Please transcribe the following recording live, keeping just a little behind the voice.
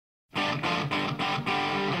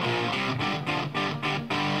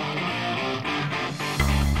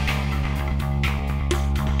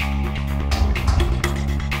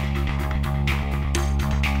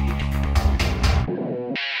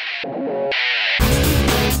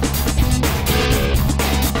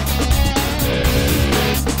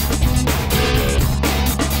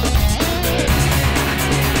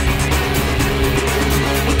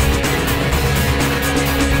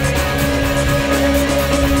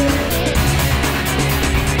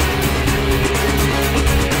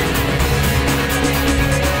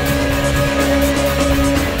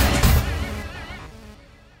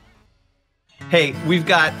Hey, we've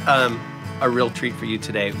got a real treat for you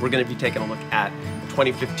today. We're going to be taking a look at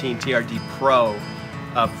 2015 TRD Pro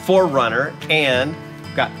 4Runner, and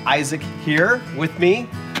we've got Isaac here with me.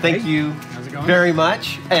 Thank you very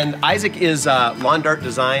much. And Isaac is Lawn Dart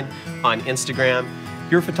Design on Instagram.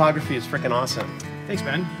 Your photography is freaking awesome. Thanks,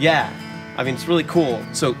 Ben. Yeah, I mean, it's really cool.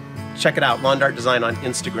 So check it out, Lawn Dart Design on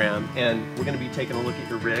Instagram. And we're going to be taking a look at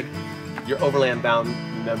your rig. Your Overland Bound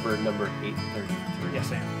number 833.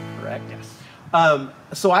 Yes, I am. Correct? Yes.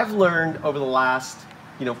 So I've learned over the last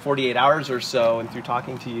 48 hours or so, and through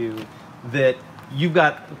talking to you, that you've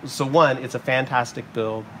got, so one, it's a fantastic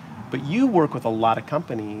build, but you work with a lot of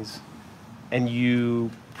companies and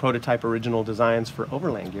you prototype original designs for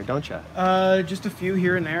Overland gear, don't you? Just a few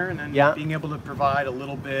here and there, and then being able to provide a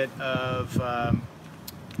little bit of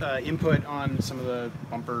input on some of the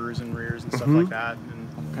bumpers and rears and stuff like that,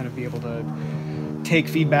 and kind of be able to take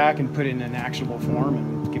feedback and put it in an actionable form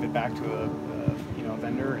and give it back to a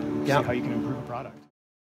vendor and see how you can improve a product.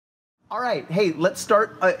 All right, hey, let's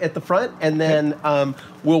start at the front, and then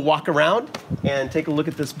we'll walk around and take a look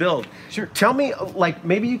at this build. Sure. Tell me, like,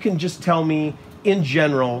 maybe you can just tell me in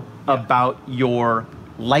general about your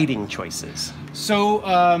lighting choices. So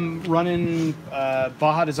running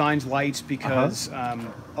Baja Designs lights because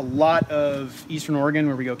a lot of Eastern Oregon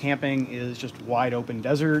where we go camping is just wide open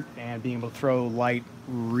desert, and being able to throw light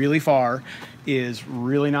really far is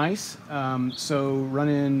really nice. So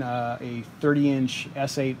running a 30-inch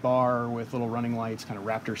S8 bar with little running lights, kind of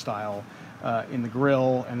Raptor style, in the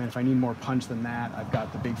grill, and then if I need more punch than that, I've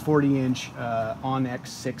got the big 40-inch on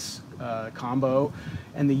X6 combo,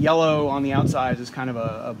 and the yellow on the outside is kind of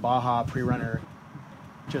a Baja pre-runner.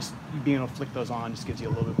 Just being able to flick those on just gives you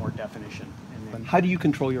a little bit more definition. And then, how do you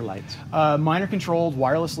control your lights? Mine are controlled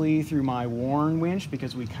wirelessly through my Warn winch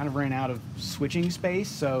because we kind of ran out of switching space,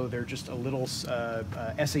 so they're just a little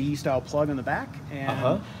SAE style plug on the back,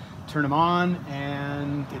 and turn them on,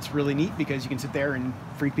 and it's really neat because you can sit there and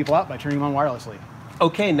freak people out by turning them on wirelessly.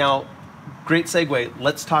 Okay, now, great segue.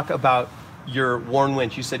 Let's talk about your Warn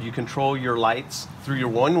winch. You said you control your lights through your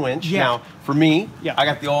Warn winch. Yeah. Now, for me, I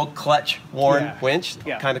got the old clutch Warn winch,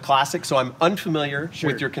 Yeah. kind of classic, so I'm unfamiliar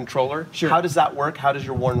with your controller. Sure. How does that work? How does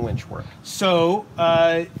your Warn winch work? So,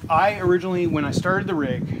 I originally, when I started the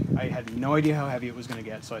rig, I had no idea how heavy it was going to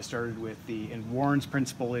get, so I started with and Warn's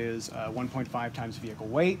principle is 1.5 times vehicle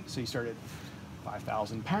weight, so you start at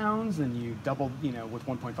 5,000 pounds, and you double, with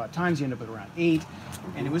 1.5 times, you end up at around 8,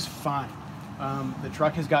 and it was fine. The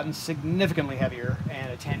truck has gotten significantly heavier,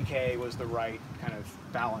 and a 10K was the right kind of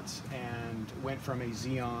balance, and went from a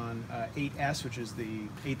Xeon 8S, which is the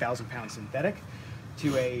 8,000 pound synthetic,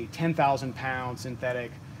 to a 10,000 pound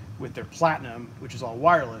synthetic with their Platinum, which is all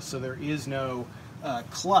wireless, so there is no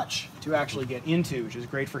clutch to actually get into, which is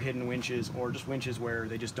great for hidden winches or just winches where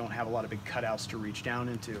they just don't have a lot of big cutouts to reach down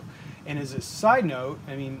into. And as a side note,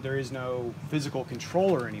 I mean, there is no physical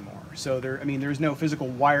controller anymore. So there's no physical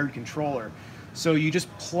wired controller. So you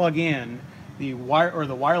just plug in the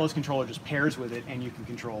wireless controller just pairs with it, and you can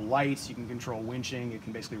control lights, you can control winching, it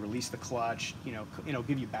can basically release the clutch,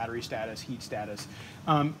 give you battery status, heat status.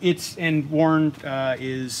 And Warn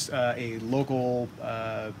is a local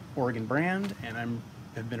Oregon brand, and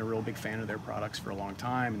have been a real big fan of their products for a long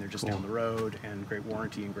time, and they're just down the road, and great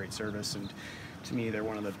warranty and great service, and to me, they're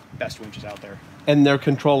one of the best winches out there. And their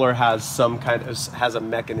controller has has a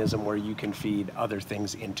mechanism where you can feed other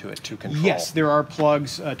things into it to control. Yes, there are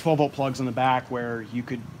plugs, 12-volt plugs on the back where you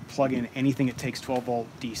could plug in anything that takes 12-volt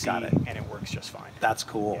DC, and it works just fine. That's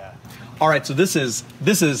cool. Yeah. All right, so this is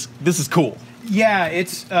cool. Yeah,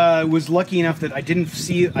 it's was lucky enough that I didn't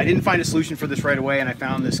find a solution for this right away, and I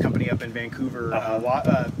found this company up in Vancouver,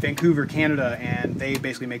 Vancouver, Canada, and they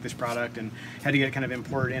basically make this product, and had to get it kind of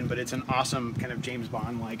imported in. But it's an awesome kind of James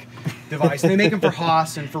Bond-like device. And they make them for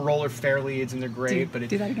Haas and for roller fair leads, and they're great.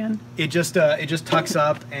 Do that again. It just tucks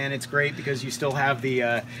up, and it's great because you still have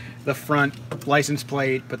the front license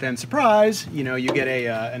plate, but then surprise, you get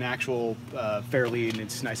an actual fair lead, and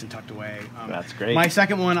it's nice and tucked away. That's great. My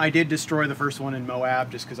second one, I did destroy the first one in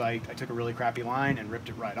Moab just because I took a really crappy line and ripped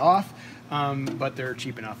it right off. But they're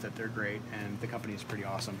cheap enough that they're great, and the company is pretty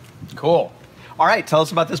awesome. Cool. All right, tell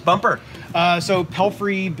us about this bumper. So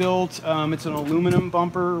Pelfrey built, it's an aluminum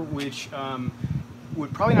bumper, which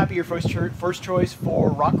would probably not be your first choice for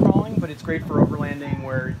rock crawling, but it's great for overlanding,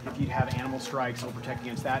 where if you have animal strikes, it'll protect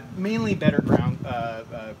against that. Mainly better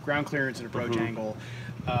ground clearance and approach angle,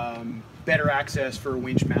 better access for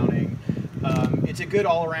winch mounting. It's a good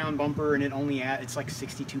all-around bumper, and it's like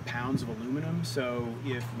 62 pounds of aluminum, so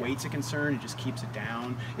if weight's a concern, it just keeps it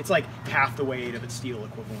down. It's like half the weight of its steel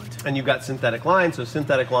equivalent. And you've got synthetic line, so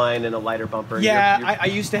synthetic line and a lighter bumper. Yeah, I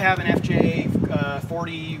used to have an FJ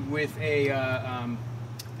 40 with a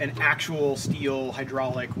an actual steel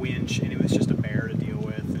hydraulic winch, and it was just a bear to deal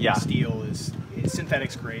with. And Yeah. Steel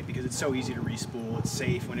synthetic's great because it's so easy to respool. It's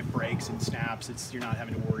safe when it breaks and snaps. You're not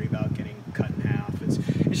having to worry about getting cut in half. It's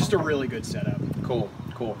just a really good setup. Cool,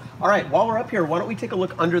 cool. All right, while we're up here, why don't we take a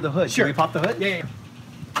look under the hood? Sure. Can we pop the hood? Yeah.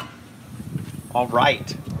 All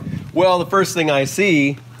right. Well, the first thing I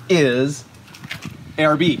see is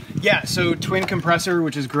ARB. Yeah, so twin compressor,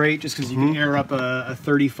 which is great just because you can air up a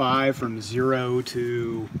 35 from 0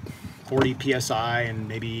 to 40 PSI in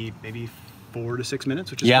maybe 4 to 6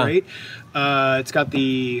 minutes, which is great. It's got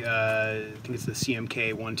the, I think it's the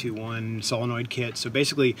CMK 121 solenoid kit. So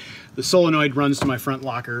basically the solenoid runs to my front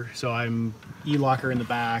locker. So I'm E-locker in the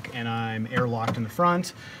back and I'm air locked in the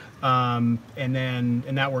front. And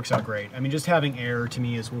that works out great. I mean, just having air to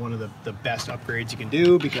me is one of the best upgrades you can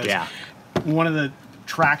do because one of the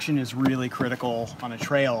traction is really critical on a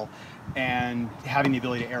trail, and having the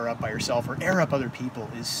ability to air up by yourself or air up other people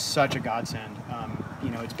is such a godsend. You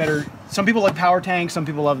know, it's better. Some people like power tanks, some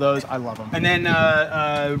people love those. I love them. And then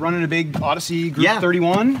running a big Odyssey Group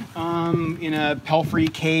 31 in a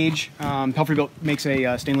Pelfrey cage. Pelfrey makes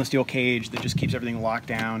a stainless steel cage that just keeps everything locked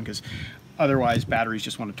down because otherwise batteries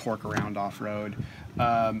just want to torque around off-road.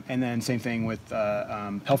 And then same thing with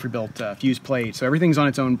Pelfrey built fuse plate. So everything's on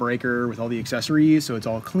its own breaker with all the accessories, so it's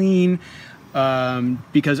all clean.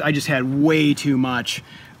 Because I just had way too much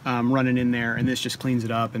running in there, and this just cleans it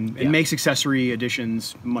up and it makes accessory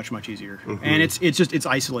additions much easier. And it's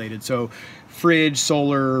isolated, so fridge,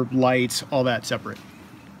 solar, lights, all that separate.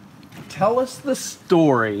 Tell us the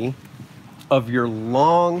story of your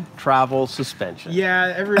long travel suspension.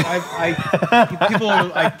 Yeah, people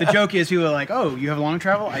like, the joke is people are like, "Oh, you have long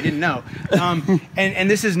travel? I didn't know."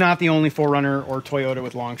 And this is not the only 4Runner or Toyota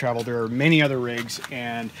with long travel. There are many other rigs,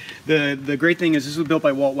 and the great thing is this was built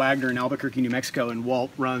by Walt Wagner in Albuquerque, New Mexico, and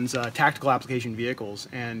Walt runs tactical application vehicles,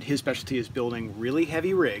 and his specialty is building really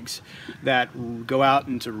heavy rigs that go out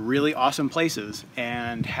into really awesome places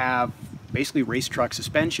and have basically race truck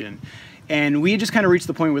suspension. And we just kind of reached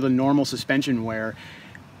the point with a normal suspension where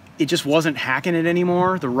it just wasn't hacking it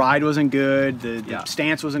anymore. The ride wasn't good, the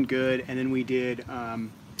stance wasn't good, and then we did,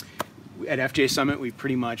 at FJ Summit, we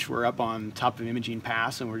pretty much were up on top of Imogene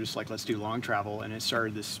Pass, and we're just like, let's do long travel, and it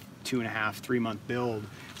started this 2.5, 3 month build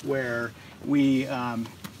where we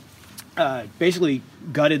basically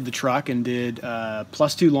gutted the truck and did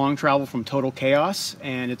 +2 long travel from Total Chaos,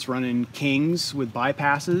 and it's running Kings with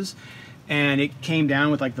bypasses. And it came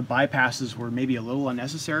down with like the bypasses were maybe a little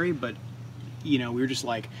unnecessary, but you know, we were just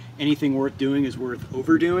like, anything worth doing is worth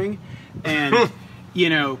overdoing. And you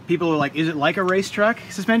know, people are like, is it like a race truck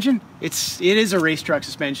suspension? It is a race truck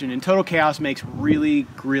suspension, and Total Chaos makes really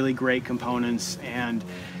great components, and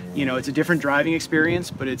you know, it's a different driving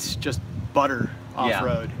experience, but it's just butter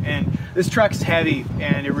off-road. And this truck's heavy,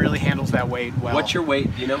 and it really handles that weight well. What's your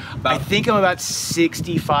weight, do you know? I think I'm about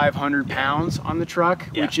 6,500 pounds on the truck,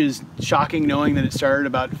 which is shocking knowing that it started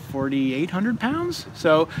about 4,800 pounds.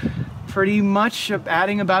 So pretty much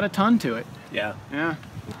adding about a ton to it. Yeah.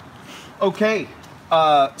 Okay.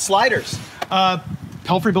 Sliders.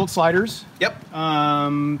 Pelfrey built sliders.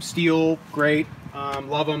 Yep. Steel, great.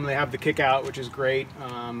 Love them. They have the kick out, which is great.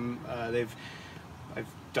 I've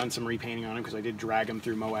done some repainting on them because I did drag them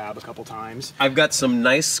through Moab a couple times. I've got some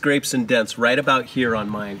nice scrapes and dents right about here on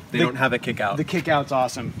mine. They don't have a kick out. The kick out's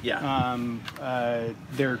awesome. Yeah.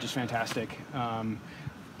 They're just fantastic. And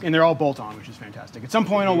they're all bolt-on, which is fantastic. At some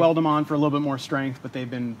point, I'll weld them on for a little bit more strength, but they've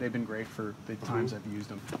been great for the times I've used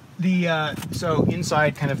them. So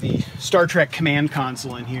inside, kind of the Star Trek command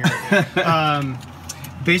console in here.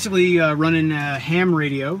 Basically running a ham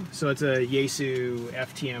radio, so it's a Yaesu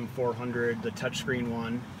FTM 400, the touchscreen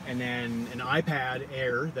one, and then an iPad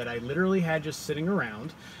Air that I literally had just sitting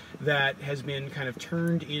around that has been kind of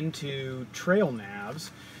turned into trail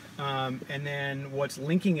navs. And then what's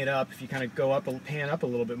linking it up, if you kind of go up, pan up a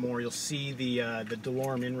little bit more, you'll see the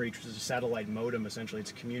DeLorme InReach, which is a satellite modem, essentially.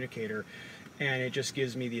 It's a communicator, and it just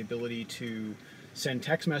gives me the ability to send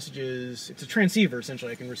text messages. It's a transceiver,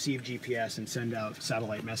 essentially. I can receive GPS and send out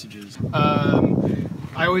satellite messages. I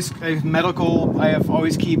have medical. I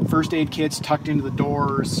always keep first aid kits tucked into the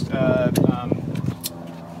doors.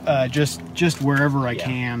 Just wherever I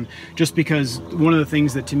can, just because one of the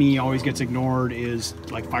things that to me always gets ignored is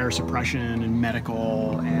like fire suppression and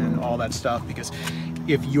medical and all that stuff, because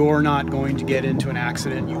if you're not going to get into an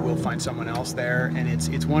accident, you will find someone else there, and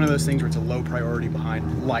it's one of those things where it's a low priority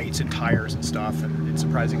behind lights and tires and stuff, and it's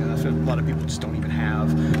surprising enough that a lot of people just don't even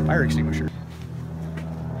have fire extinguishers.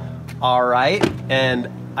 All right, and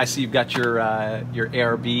I see you've got your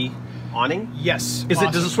ARB awning? Yes. Is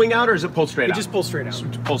it, does it swing out or is it pulled straight out? It just pulls straight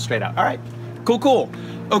out. Pull straight out. All right. Cool, cool.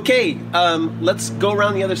 Okay, let's go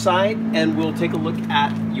around the other side and we'll take a look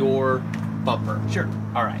at your bumper. Sure.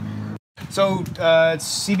 All right. So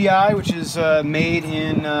it's CBI, which is made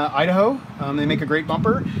in Idaho. They make a great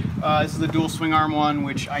bumper. This is the dual swing arm one,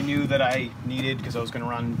 which I knew that I needed because I was going to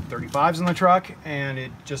run 35s in the truck, and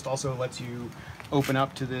it just also lets you open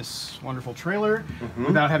up to this wonderful trailer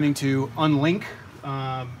without having to unlink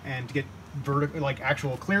and to get vertical, like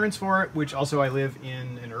actual clearance for it. Which also I live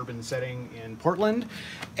in an urban setting in Portland,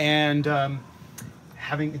 and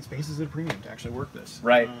having space is at a premium to actually work this.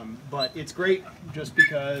 Right. But it's great just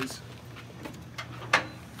because.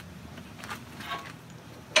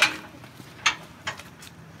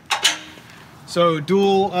 So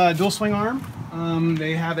dual swing arm.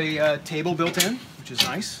 They have a table built in, which is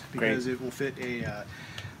nice because it will fit a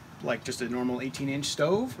like just a normal 18-inch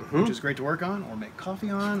stove, which is great to work on, or make coffee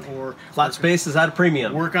on, or flat space is at a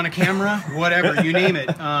premium. Work on a camera, whatever, you name it.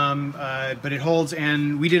 But it holds,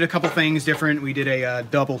 and we did a couple things different. We did a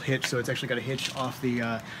double hitch, so it's actually got a hitch off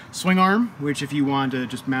the swing arm, which if you want to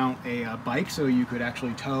just mount a bike, so you could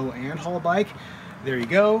actually tow and haul a bike, there you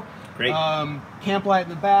go. Great. Camp light in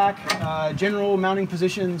the back, general mounting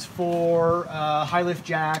positions for high lift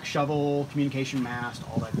jack, shovel, communication mast,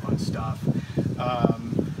 all that fun stuff.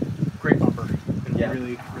 Great bumper. Been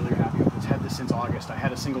really, really happy with it. It's had this since August. I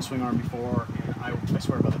had a single swing arm before, and I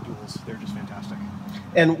swear by the duals, they're just fantastic.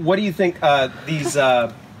 And what do you think these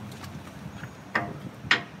toe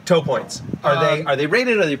points? Are they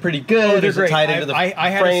rated? Are they pretty good? Oh, they're Is it great. tied into the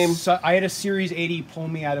frame? I had a Series 80 pull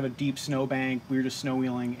me out of a deep snowbank. We were just snow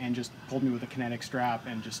wheeling and just pulled me with a kinetic strap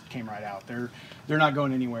and just came right out. They're not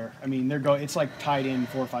going anywhere. I mean, it's like tied in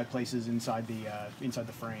 4 or 5 places inside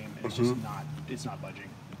the frame. It's just not budging.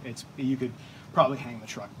 You could probably hang the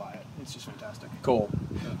truck by it. It's just fantastic. Cool.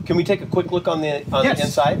 Can we take a quick look on the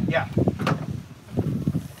inside? Yeah.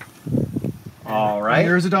 All right.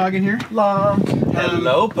 There's a dog in here.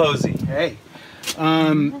 Hello, Posey. Hey.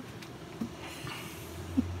 Smile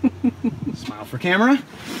for camera.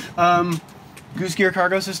 Goose Gear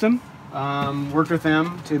cargo system. Worked with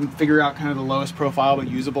them to figure out kind of the lowest profile but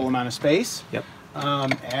usable amount of space. Yep.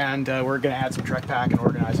 And we're going to add some Trek Pack and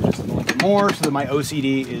organize it just a little bit more so that my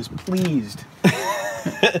OCD is pleased.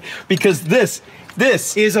 Because this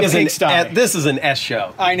is a pigsty. This is an S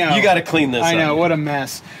show. I know. You got to clean this up. I know. What a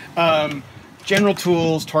mess. General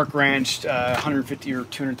tools, torque wrench, 150 or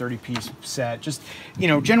 230 piece set. Just,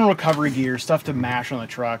 general recovery gear, stuff to mash on the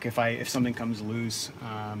truck if something comes loose.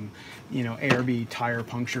 ARB tire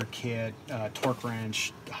puncture kit, torque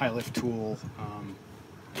wrench, high lift tool,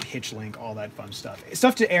 hitch link, all that fun stuff.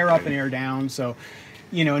 Stuff to air up and air down. So,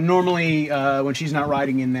 normally when she's not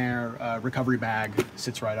riding in there, recovery bag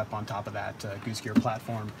sits right up on top of that Goose Gear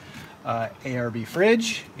platform. ARB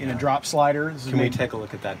fridge in a drop slider. Can we take a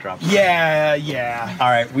look at that drop slider? Yeah. All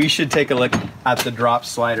right, we should take a look at the drop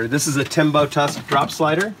slider. This is a Timbo Tusk drop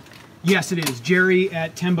slider? Yes, it is. Jerry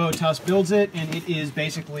at Timbo Tusk builds it, and it is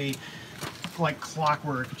basically like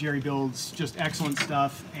clockwork. Jerry builds just excellent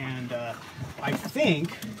stuff, and I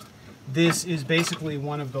think this is basically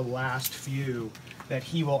one of the last few that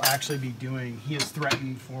he will actually be doing. He has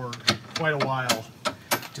threatened for quite a while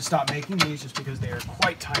to stop making these just because they are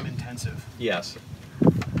quite time intensive. Yes.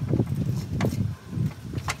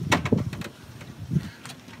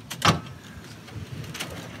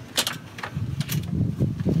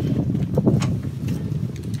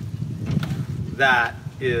 That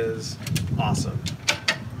is awesome.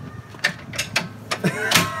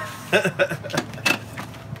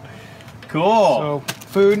 Cool. So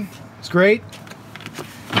food is great.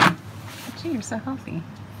 Gee, you're so healthy.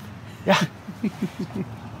 Yeah.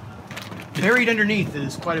 Buried underneath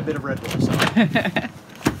is quite a bit of Red Bull. So.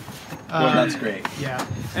 Well, that's great. Yeah,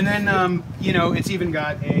 and then it's even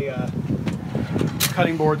got a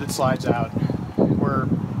cutting board that slides out. Where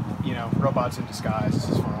robots in disguise. This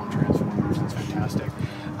is full-on Transformers. It's fantastic.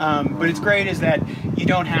 But it's great is that you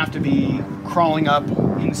don't have to be crawling up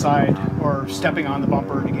inside or stepping on the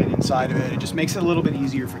bumper to get inside of it. It just makes it a little bit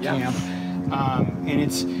easier for camp, and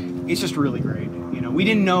it's just really great. We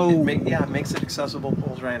didn't know. It makes it accessible.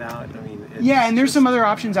 Pulls right out. I mean. And there's some other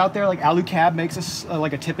options out there, like Alucab makes us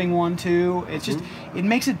like a tipping one too. It's just it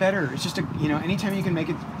makes it better. It's just anytime you can make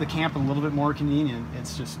the camp a little bit more convenient,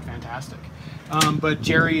 it's just fantastic. But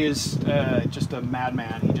Jerry is just a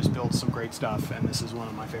madman. He just builds some great stuff, and this is one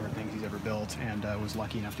of my favorite things he's ever built, and was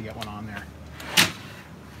lucky enough to get one on there.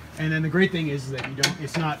 And then the great thing is that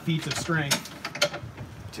it's not feats of strength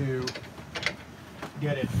to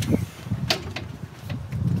get it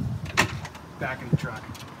back in the truck.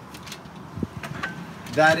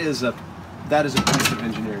 That is a piece of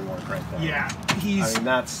engineering work right there. Yeah, I mean,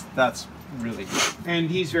 that's really good. And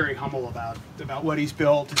he's very humble about what he's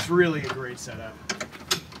built. It's really a great setup.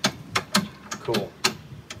 Cool.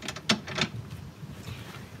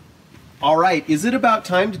 All right, is it about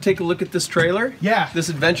time to take a look at this trailer? Yeah. This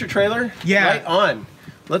adventure trailer? Yeah. Right on.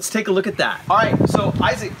 Let's take a look at that. All right, so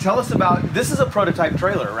Isaac, tell us about, this is a prototype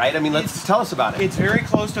trailer, right? I mean, tell us about it. It's very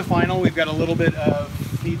close to final. We've got a little bit of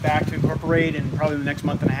feedback to incorporate and probably the next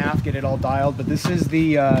month and a half get it all dialed. But this is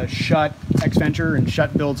the Schutt X-Venture, and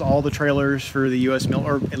Schutt builds all the trailers for the U.S.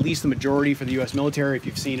 or at least the majority for the U.S. military. If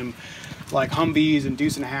you've seen them like Humvees and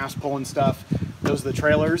Deuce and a Halfs pulling stuff, those are the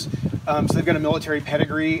trailers. So they've got a military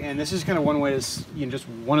pedigree, and this is kind of one way to, just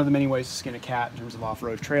one of the many ways to skin a cat in terms of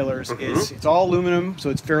off-road trailers. It's all aluminum, so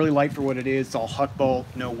it's fairly light for what it is. It's all huck bolt,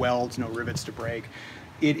 no welds, no rivets to break.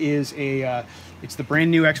 It is it's the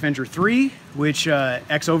brand new X-Venture 3, which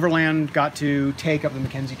Overland got to take up the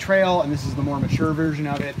Mackenzie Trail, and this is the more mature version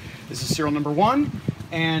of it. This is serial number 1,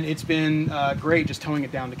 and it's been great just towing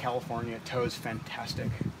it down to California. It tows fantastic.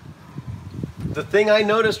 The thing I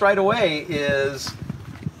noticed right away is,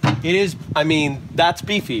 I mean, that's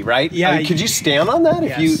beefy, right? Yeah. I mean, could you stand on that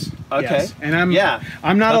if you? Okay. Yes. And I'm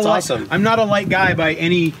not awesome. I'm not a light guy by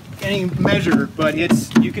any measure, but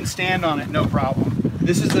you can stand on it, no problem.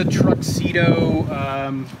 This is the Truxedo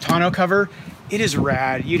tonneau cover. It is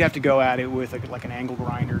rad. You'd have to go at it with like an angle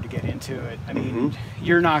grinder to get into it. I mean,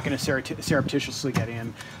 you're not going to surreptitiously get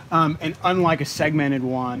in. And unlike a segmented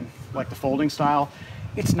one, like the folding style,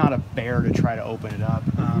 it's not a bear to try to open it up.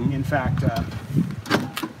 In fact,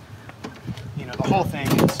 the whole thing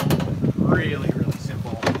is really, really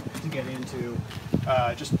simple to get into.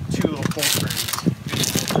 Just 2 little pull strings.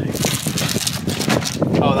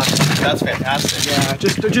 Oh, that's fantastic. Yeah,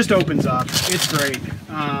 it just opens up. It's great.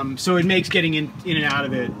 So it makes getting in and out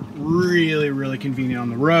of it really, really convenient on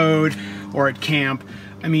the road or at camp.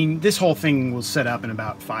 I mean, this whole thing will set up in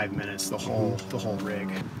about 5 minutes. The whole rig.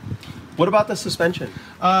 What about the suspension?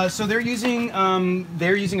 So they're using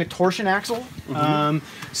a torsion axle.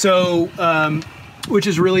 Which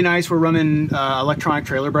is really nice. We're running electronic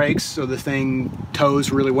trailer brakes, so the thing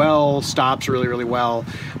tows really well, stops really, really well.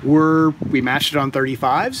 We matched it on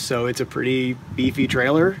 35s, so it's a pretty beefy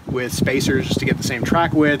trailer with spacers just to get the same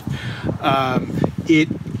track width.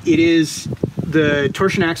 The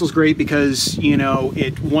torsion axle is great because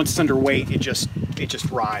once it's underweight, it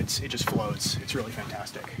just rides, it just floats. It's really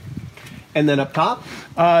fantastic. And then up top,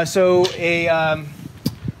 so a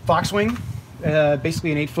Foxwing.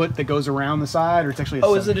 Basically an 8-foot that goes around the side, or it's actually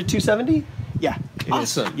is it a 270? Yeah,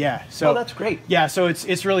 awesome. Is. Yeah, so that's great. Yeah, so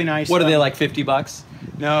it's really nice. What are they, like $50?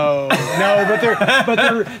 No,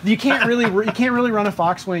 but you can't really run a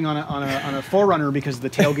Foxwing on a 4Runner because of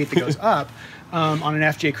the tailgate that goes up. On an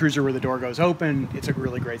FJ Cruiser where the door goes open, it's a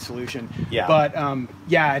really great solution. Yeah. But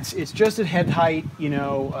it's just at head height.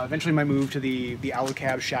 Eventually might move to the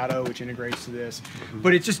Alucab Shadow, which integrates to this.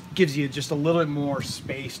 But it just gives you just a little bit more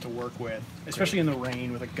space to work with, especially in the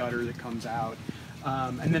rain with a gutter that comes out.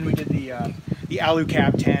 And then we did the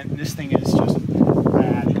Alucab tent, and this thing is just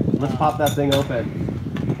rad. Let's pop that thing open.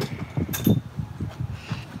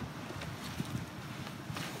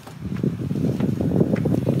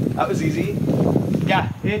 That was easy.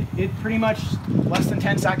 Yeah, it pretty much less than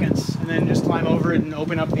 10 seconds, and then just climb over it and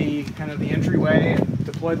open up the entryway and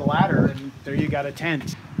deploy the ladder, and there you got a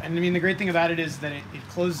tent. And I mean, the great thing about it is that it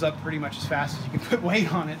closes up pretty much as fast as you can put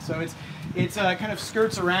weight on it, so it's kind of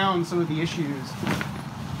skirts around some of the issues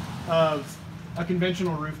of a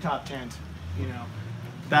conventional rooftop tent.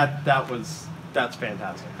 That's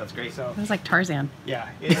fantastic. That's great. So it was like Tarzan. Yeah,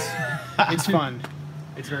 it's fun.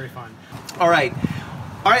 It's very fun. All right,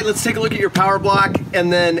 let's take a look at your power block,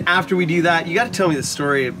 and then after we do that, you got to tell me the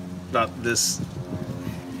story about this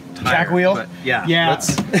tire. Jack wheel? But yeah.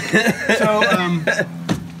 So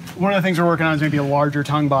one of the things we're working on is maybe a larger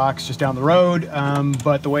tongue box just down the road,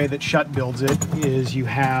 but the way that Schutt builds it is you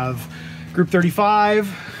have Group 35,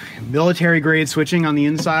 military grade switching on the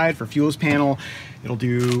inside for fuels panel. It'll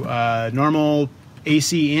do normal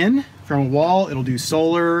AC in from a wall. It'll do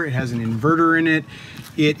solar. It has an inverter in it.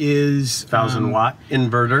 It is 1,000 watt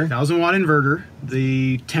inverter. 1,000 watt inverter.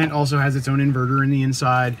 The tent also has its own inverter in the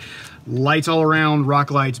inside. Lights all around,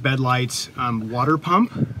 rock lights, bed lights, water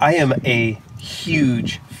pump. I am a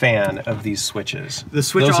huge fan of these switches. The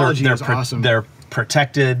switchology is awesome. They're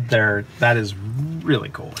protected. That is really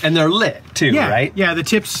cool. And they're lit too, right? Yeah, the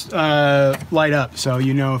tips light up, so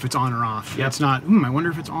you know if it's on or off. Yep. It's not, I wonder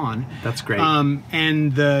if it's on. That's great.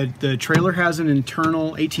 And the trailer has an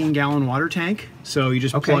internal 18-gallon water tank, so you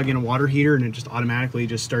just plug in a water heater and it just automatically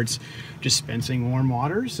just starts dispensing warm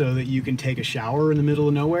water so that you can take a shower in the middle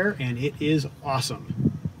of nowhere, and it is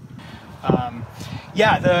awesome.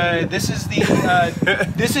 This is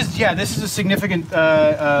a significant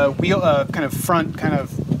wheel, kind of front, kind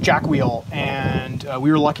of jack wheel, and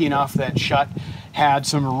we were lucky enough that Shutt had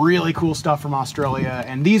some really cool stuff from Australia,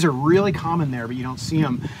 and these are really common there, but you don't see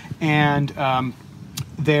them, and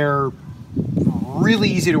they're really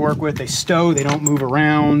easy to work with. They stow, they don't move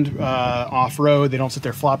around off-road, they don't sit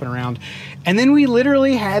there flopping around. And then we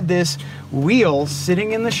literally had this wheel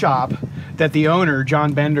sitting in the shop that the owner,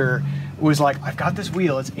 John Bender, was like, I've got this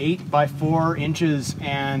wheel, it's 8 by 4 inches,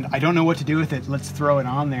 and I don't know what to do with it, let's throw it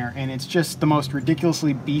on there. And it's just the most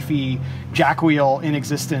ridiculously beefy jack wheel in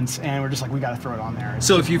existence, and we're just like, we gotta throw it on there.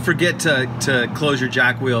 So if you forget to close your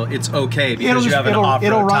jack wheel, it's okay, because you have an off-road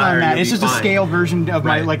it'll run tire, on that. It's just fine. a scaled version of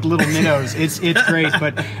my like little minnows. It's great,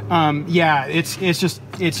 but yeah, it's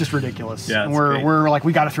just ridiculous. Yeah, and we're like,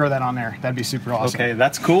 we gotta throw that on there. That'd be super awesome. Okay,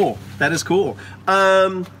 that's cool. That is cool.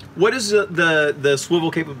 What is the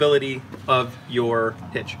swivel capability of your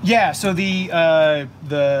hitch? Yeah, so the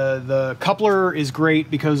coupler is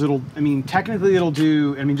great because technically it'll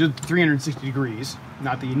do, just 360 degrees.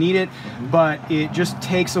 Not that you need it, but it just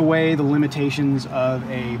takes away the limitations of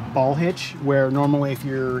a ball hitch, where normally if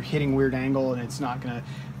you're hitting weird angle and it's not gonna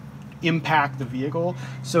impact the vehicle.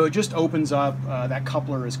 So it just opens up, that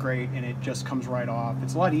coupler is great, and it just comes right off.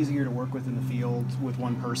 It's a lot easier to work with in the field with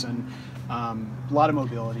one person. A lot of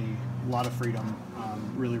mobility, a lot of freedom,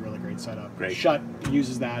 really, really great setup. Great. Shutt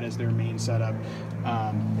uses that as their main setup,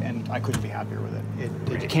 and I couldn't be happier with it.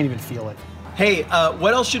 You can't even feel it. Hey,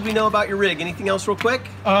 what else should we know about your rig? Anything else real quick?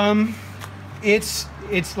 It's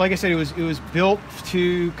like I said, it was built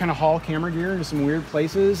to kind of haul camera gear into some weird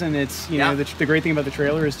places, and it's the great thing about the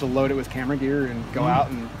trailer is to load it with camera gear and go out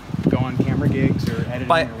and go on camera gigs or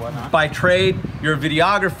editing or whatnot. By trade, you're a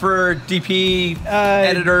videographer, DP,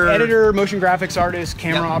 editor, motion graphics artist,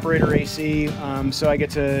 camera operator, AC. So I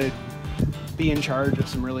get to be in charge of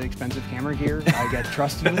some really expensive camera gear. I get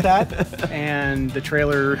trusted with that, and the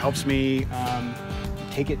trailer helps me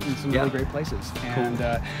take it in some really great places. And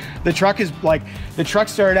the truck is the truck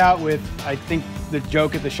started out with, I think the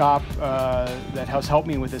joke at the shop that has helped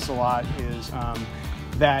me with this a lot is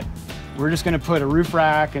that we're just going to put a roof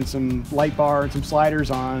rack and some light bar and some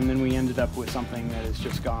sliders on, and then we ended up with something that has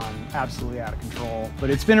just gone absolutely out of control. But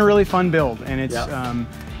it's been a really fun build, and it's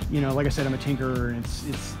like I said, I'm a tinkerer, and it's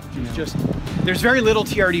just, there's very little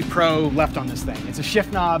TRD Pro left on this thing. It's a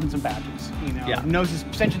shift knob and some badges. No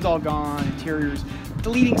suspension's all gone, interiors,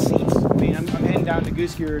 deleting seats. I'm heading down to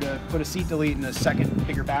Goose Gear to put a seat delete and a second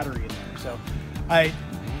bigger battery in there. So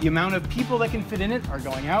the amount of people that can fit in it are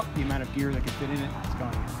going out. The amount of gear that can fit in it is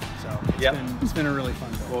going in. So it's been a really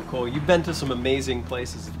fun build. Well, cool. You've been to some amazing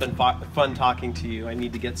places. It's been fun talking to you. I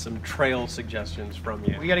need to get some trail suggestions from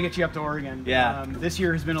you. We got to get you up to Oregon. Yeah. This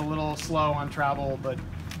year has been a little slow on travel, but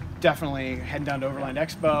definitely heading down to Overland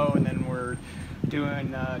Expo, and then we're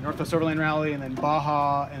doing Northwest Overland Rally, and then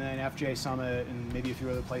Baja, and then FJ Summit, and maybe a few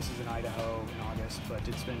other places in Idaho in August. But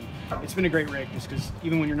it's been a great rig, just because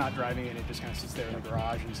even when you're not driving it, it just kind of sits there in the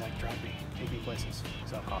garage and it's like, drive me, take me places.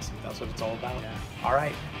 So awesome. That's what it's all about. Yeah. All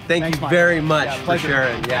right. Thanks you very much for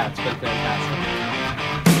sharing. Yeah, it's been fantastic.